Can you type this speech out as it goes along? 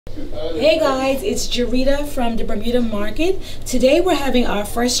Hey guys, it's Jarita from the Bermuda Market. Today we're having our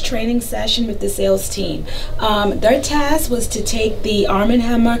first training session with the sales team. Their task was to take the Arm &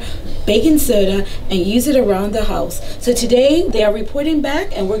 Hammer baking soda and use it around the house. So today they are reporting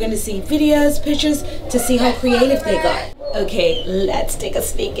back and we're going to see videos, pictures to see how creative they got. Okay, let's take a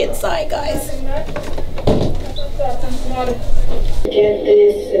sneak inside, guys. Get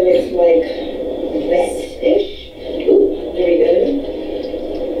this so it's like west-ish. Ooh, there we go.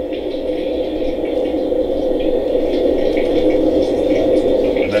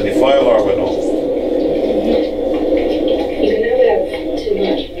 And then the fire alarm went off. You can never have too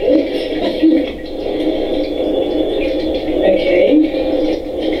much milk. Okay.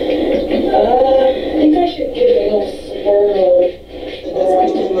 I think I should give it a little swirl.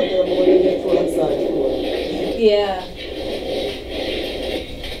 Yeah.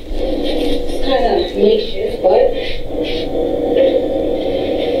 It's kind of makeshift, but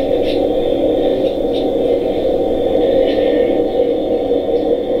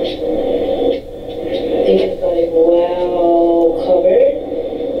I think it's got it well covered.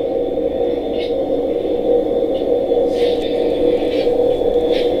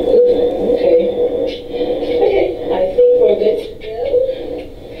 Okay. Okay, I think we're good to go.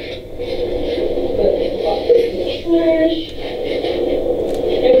 Put this in the trash.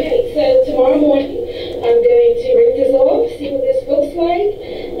 Okay, so tomorrow morning I'm going to rinse this off, see what this looks like,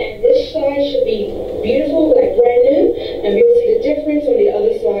 and this side should be beautiful, like brand new, and we'll see the difference on the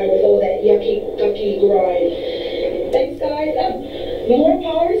other side with all that yucky, gucky grind. Thanks, guys. More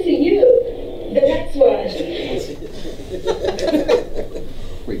power to you. The next one.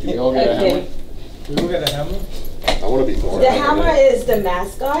 Wait, do we all get a hammer? We all get a hammer? I want to be more. The hammer is the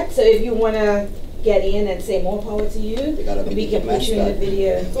mascot, so if you want to get in and say more power to you, we can put you in the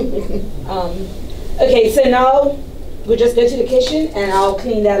video. Okay, so now we'll just go to the kitchen and I'll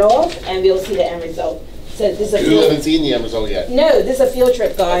clean that off and we'll see the end result. So this is a You haven't seen the end result yet. No, this is a field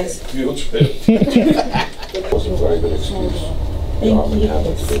trip, guys. Field trip. That was a very good excuse. Thank you.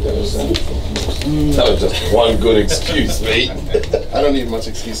 That was just one good excuse, mate. I don't need much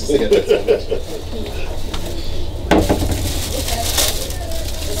excuses to get that sandwich.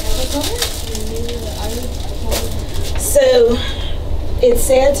 So it's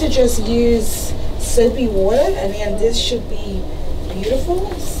said to just use soapy water and then this should be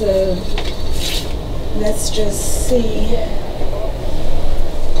beautiful. So let's just see.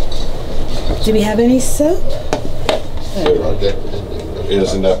 Do we have any soap? Right there. It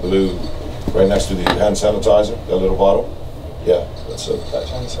is in that blue, right next to the hand sanitizer, that little bottle. Yeah, that's it. That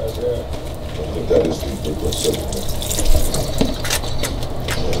chance out there. I think that is the liquid soap.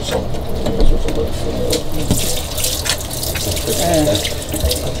 Something.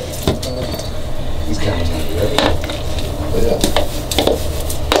 These cameras might be ready. But yeah.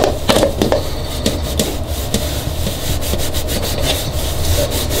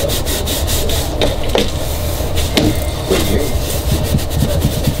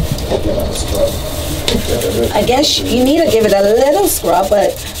 I guess you need to give it a little scrub,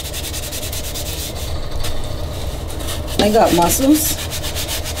 but I got muscles.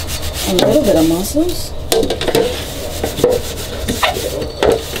 A little bit of muscles.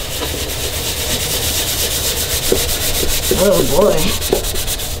 Oh boy.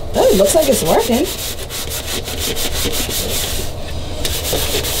 Oh, it looks like it's working.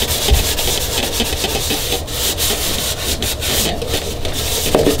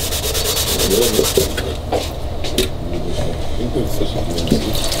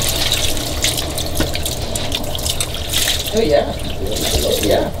 Oh yeah.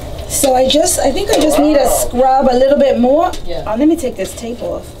 Yeah. So I think I just need to scrub a little bit more. Yeah. Oh, let me take this tape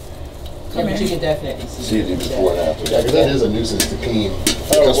off. Yeah, but you can definitely See it before and after. Yeah, because that is a nuisance to clean.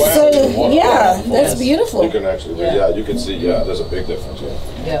 So yeah, that's beautiful. You can actually, yeah, you can see, yeah, there's a big difference, yeah.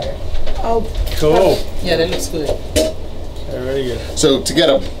 Yeah. Oh, Cool. Yeah, that looks good. Very good. So to get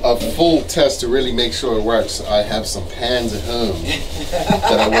a full test to really make sure it works, I have some pans at home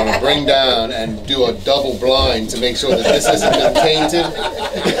that I want to bring down and do a double blind to make sure that this hasn't been tainted.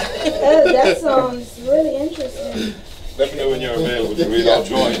 that sounds really interesting. Let me know when you're available to read. I'll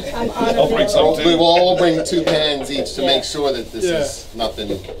join. I'll bring some We too. will all bring 2 pans each to make sure that this is not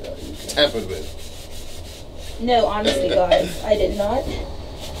been tampered with. No, honestly, guys, I did not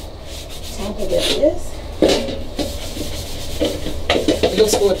tamper with this. It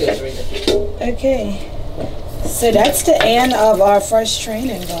looks good, Rita. Okay, so that's the end of our first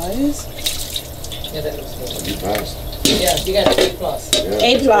training, guys. Yeah, that looks good. You passed. Yeah, you got A plus.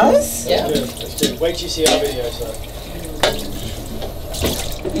 A plus. Yeah. Let's do it. Wait till you see our video, so.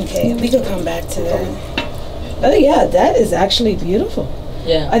 Okay, we can come back to that. Oh yeah, that is actually beautiful.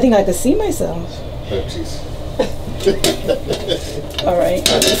 Yeah. I think I could see myself. Oh, jeez. All right.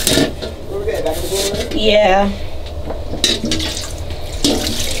 We're good. Back to the board. Yeah.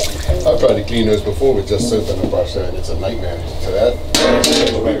 I've tried to clean those before with just soap and a brush, and it's a nightmare. So that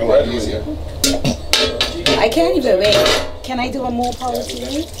will make it a lot easier. I can't even wait. Can I do a more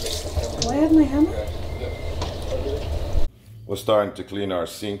policy? Do I have my hammer? We're starting to clean our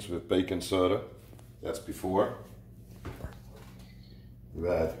sinks with baking soda. That's before. We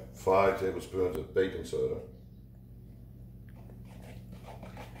add 5 tablespoons of baking soda.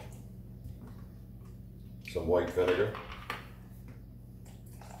 Some white vinegar.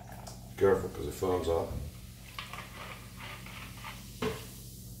 Careful because it foams off.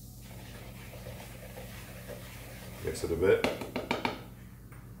 Mix it a bit.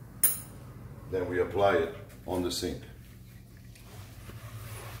 Then we apply it on the sink.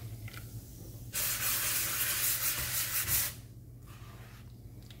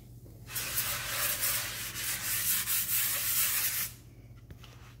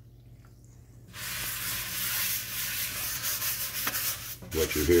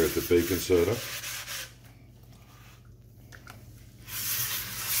 What you hear is the baking soda.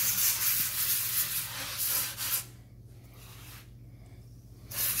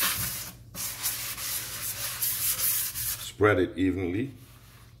 Spread it evenly.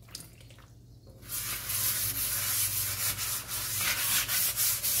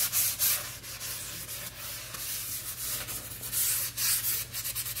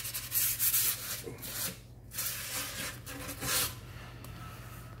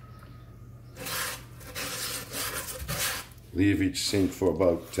 Leave each sink for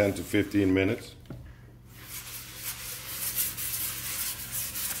about 10 to 15 minutes.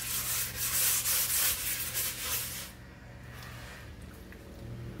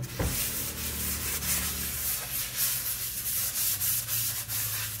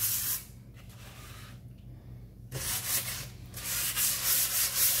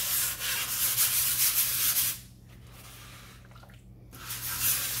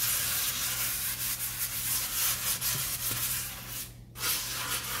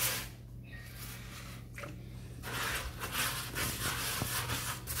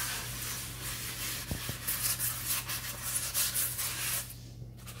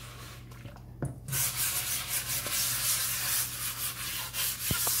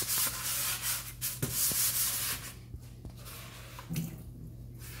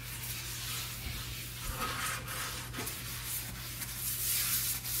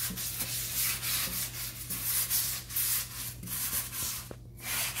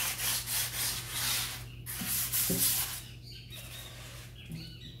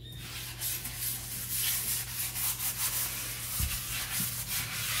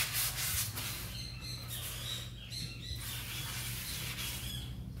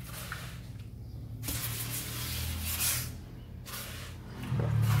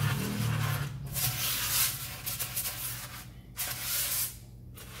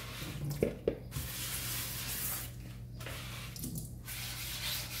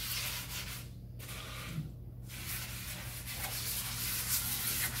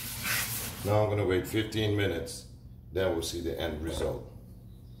 Now I'm going to wait 15 minutes, then we'll see the end result.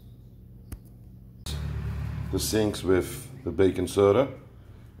 The sinks with the baking soda,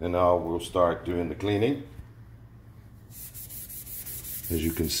 and now we'll start doing the cleaning. As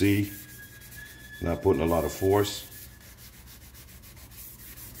you can see, not putting a lot of force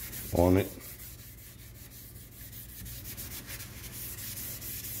on it.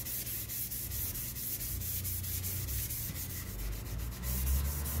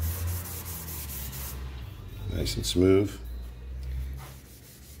 Nice and smooth.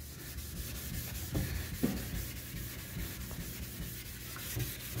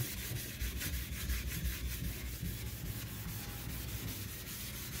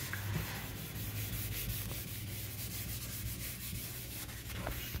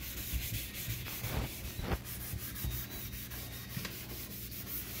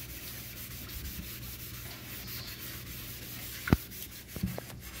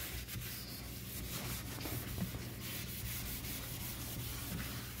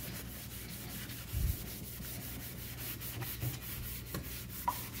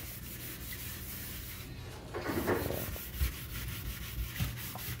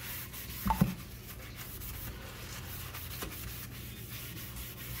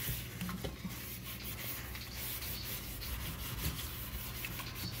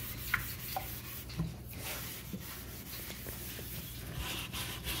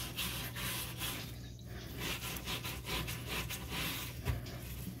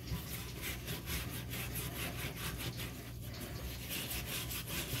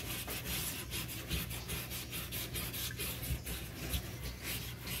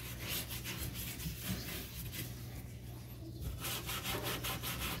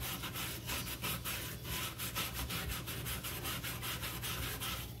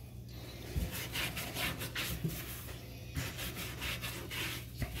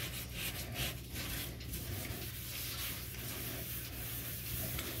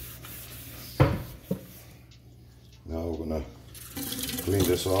 clean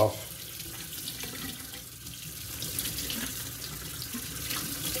this off.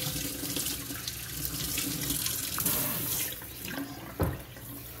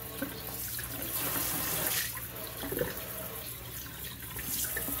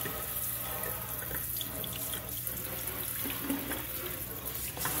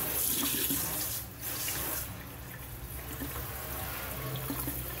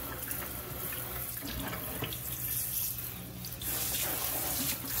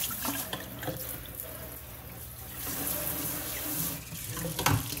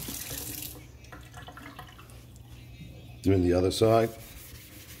 Doing the other side.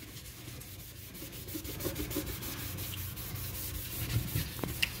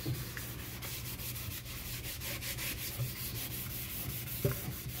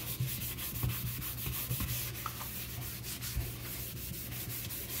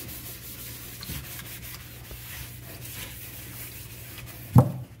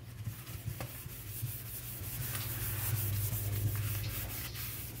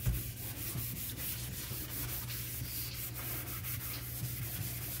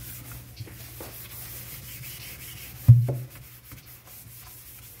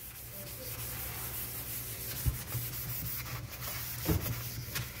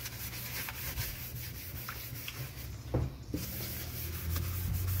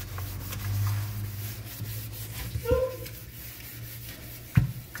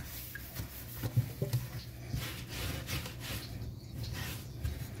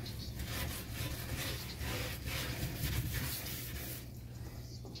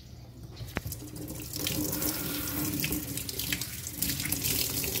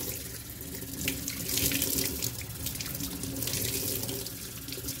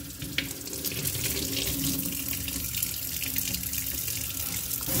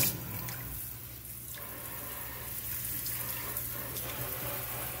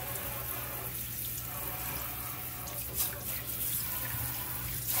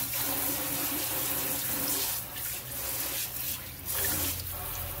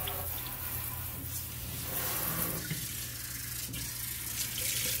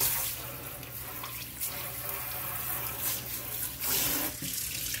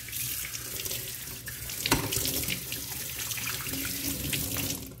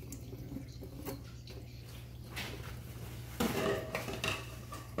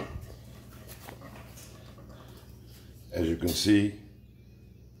 As you can see,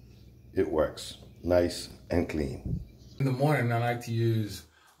 it works nice and clean. In the morning, I like to use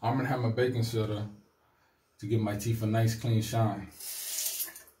Arm & Hammer baking soda to give my teeth a nice clean shine.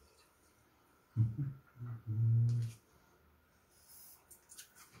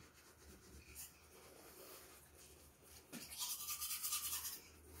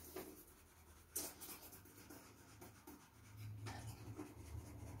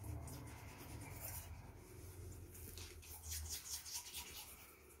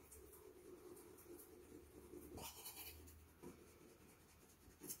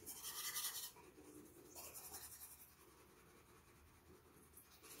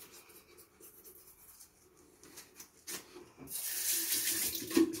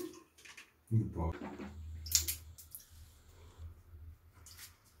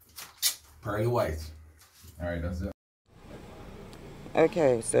 Pearly whites. All right, that's it.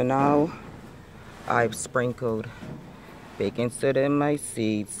 Okay, so now I've sprinkled baking soda in my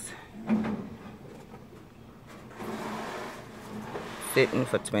seeds. Sitting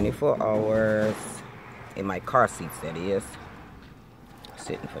for 24 hours in my car seats, that is.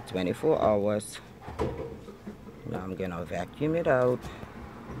 Sitting for 24 hours. Now I'm gonna vacuum it out.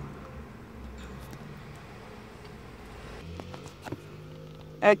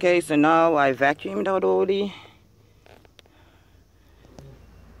 Okay, so now I vacuumed out all the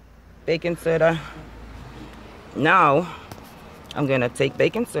baking soda. Now I'm gonna take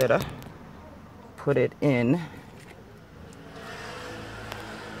baking soda, put it in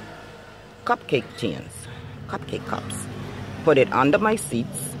cupcake tins, cupcake cups. Put it under my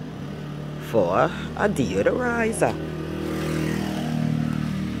seats for a deodorizer.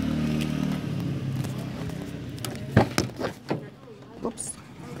 Whoops.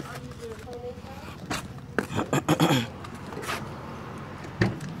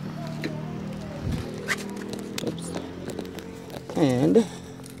 Oops. And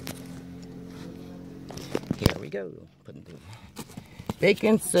here we go. Put the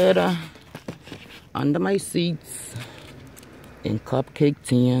baking soda under my seats in cupcake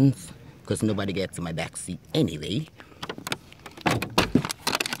tins, because nobody gets in my back seat anyway.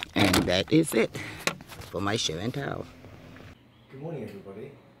 And that is it for my show and tell. Good morning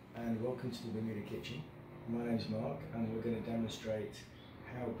everybody and welcome to the Bermuda Kitchen. My name is Mark and we're going to demonstrate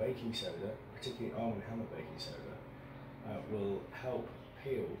how baking soda, particularly Arm & Hammer baking soda, will help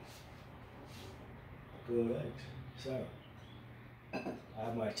peel boiled eggs. So, I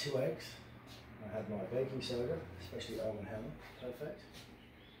have my 2 eggs, I have my baking soda, especially Arm & Hammer, perfect.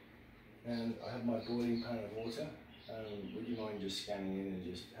 And I have my boiling pan of water. Would you mind just scanning in and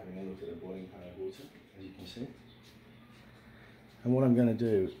just having a look at the boiling pan of water, as you can see? And what I'm going to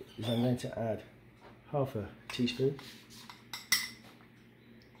do is I'm going to add half a teaspoon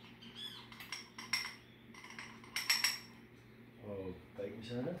of baking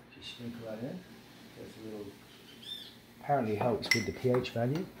soda. Just sprinkle that in. Gets a little, apparently helps with the pH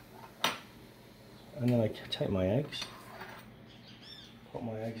value. And then I take my eggs, put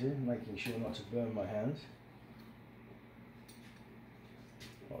my eggs in, making sure not to burn my hands.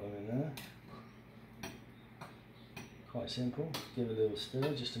 Put them in there. Quite simple. Give it a little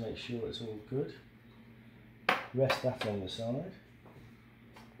stir just to make sure it's all good. Rest that on the side.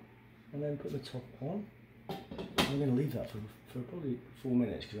 And then put the top on. I'm going to leave that for probably 4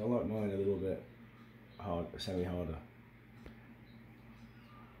 minutes because I like mine a little bit hard, semi-harder.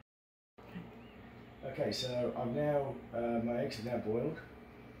 Okay, so I've now, my eggs are now boiled.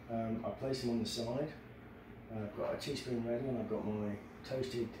 I place them on the side. I've got a teaspoon ready and I've got my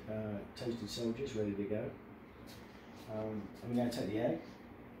toasted soldiers ready to go. I'm going to take the egg,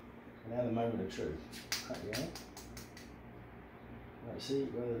 and now the moment of truth. Crack the egg. Let's see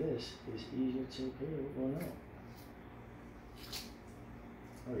whether this is easier to peel or not.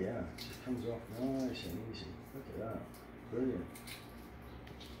 Oh yeah, it just comes off nice and easy. Look at that, brilliant.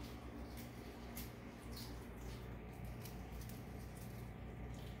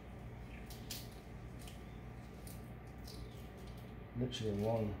 Literally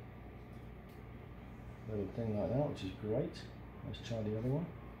one little thing like that, which is great. Let's try the other one.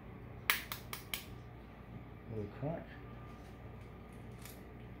 Little crack.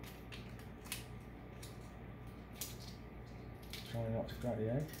 Trying not to crack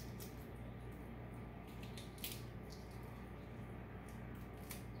the egg.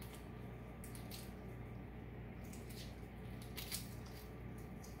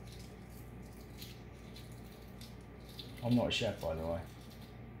 I'm not a chef, by the way.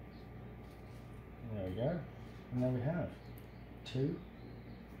 There we go. And there we have 2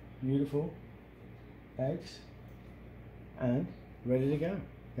 beautiful eggs and ready to go.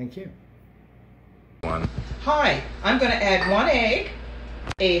 Thank you. Hi, I'm going to add 1 egg,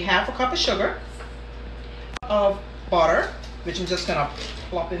 a half a cup of sugar, of butter, which I'm just going to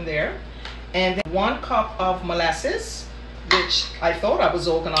plop in there, and then 1 cup of molasses, which I thought I was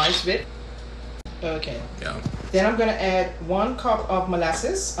organized with. Okay. Yeah. Then I'm going to add 1 cup of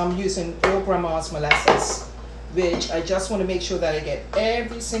molasses. I'm using Earl Grandma's molasses, which I just want to make sure that I get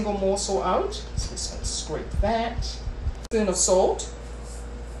every single morsel out. So just going to scrape that. A spoon of salt,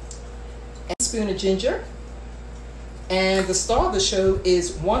 and a spoon of ginger, and the star of the show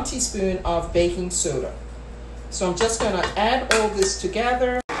is 1 teaspoon of baking soda. So I'm just going to add all this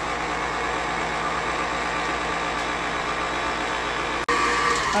together.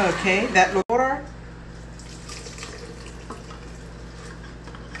 Okay, that water.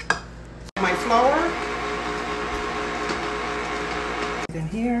 My flour. In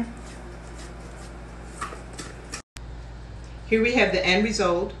here. Here we have the end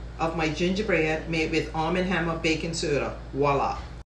result of my gingerbread made with Arm & Hammer baking soda. Voila!